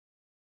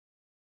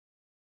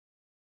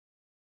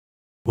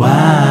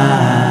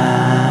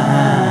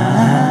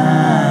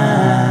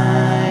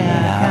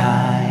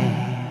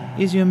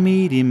Is your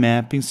Midi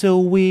mapping so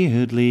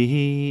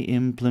weirdly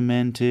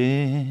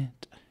implemented?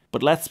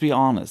 But let's be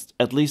honest,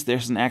 at least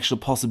there's an actual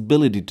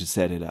possibility to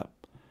set it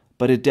up.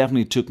 But it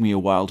definitely took me a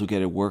while to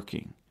get it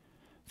working.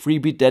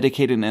 Freebeat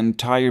dedicated an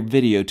entire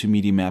video to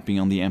Midi mapping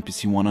on the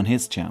MPC One on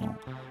his channel,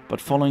 but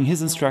following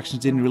his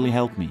instructions didn't really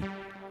help me.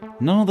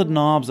 None of the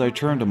knobs I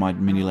turned on my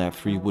Midi Lab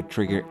 3 would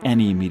trigger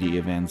any Midi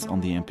events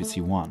on the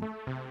MPC One.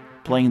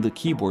 Playing the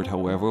keyboard,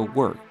 however,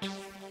 worked.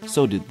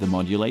 So did the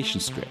modulation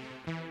strip.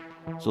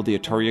 So the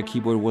Atari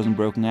keyboard wasn't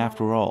broken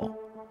after all.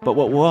 But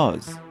what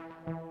was?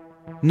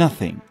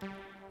 Nothing.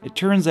 It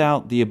turns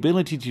out the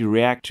ability to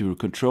react to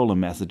controller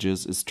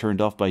messages is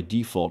turned off by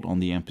default on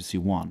the MPC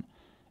One.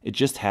 It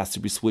just has to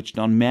be switched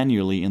on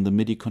manually in the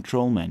MIDI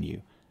control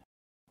menu.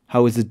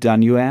 How is it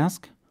done, you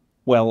ask?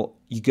 Well,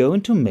 you go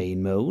into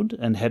main mode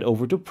and head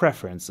over to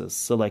Preferences,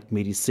 select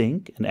MIDI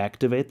Sync and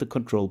activate the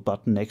control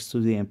button next to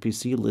the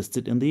MPC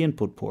listed in the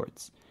input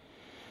ports.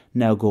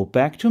 Now go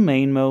back to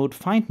main mode,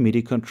 find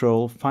MIDI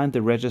control, find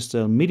the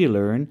register MIDI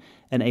Learn,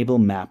 enable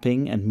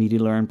mapping and MIDI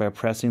Learn by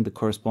pressing the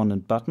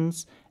correspondent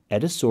buttons,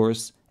 add a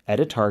source, add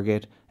a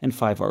target, and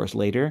 5 hours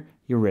later,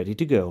 you're ready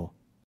to go.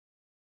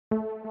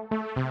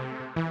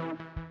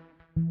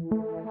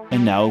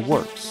 And now it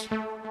works.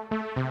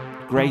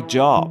 Great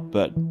job,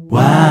 but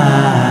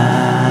why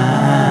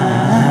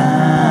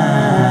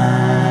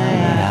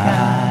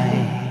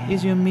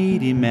is your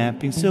Midi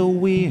mapping so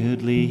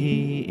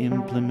weirdly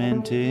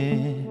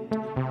implemented?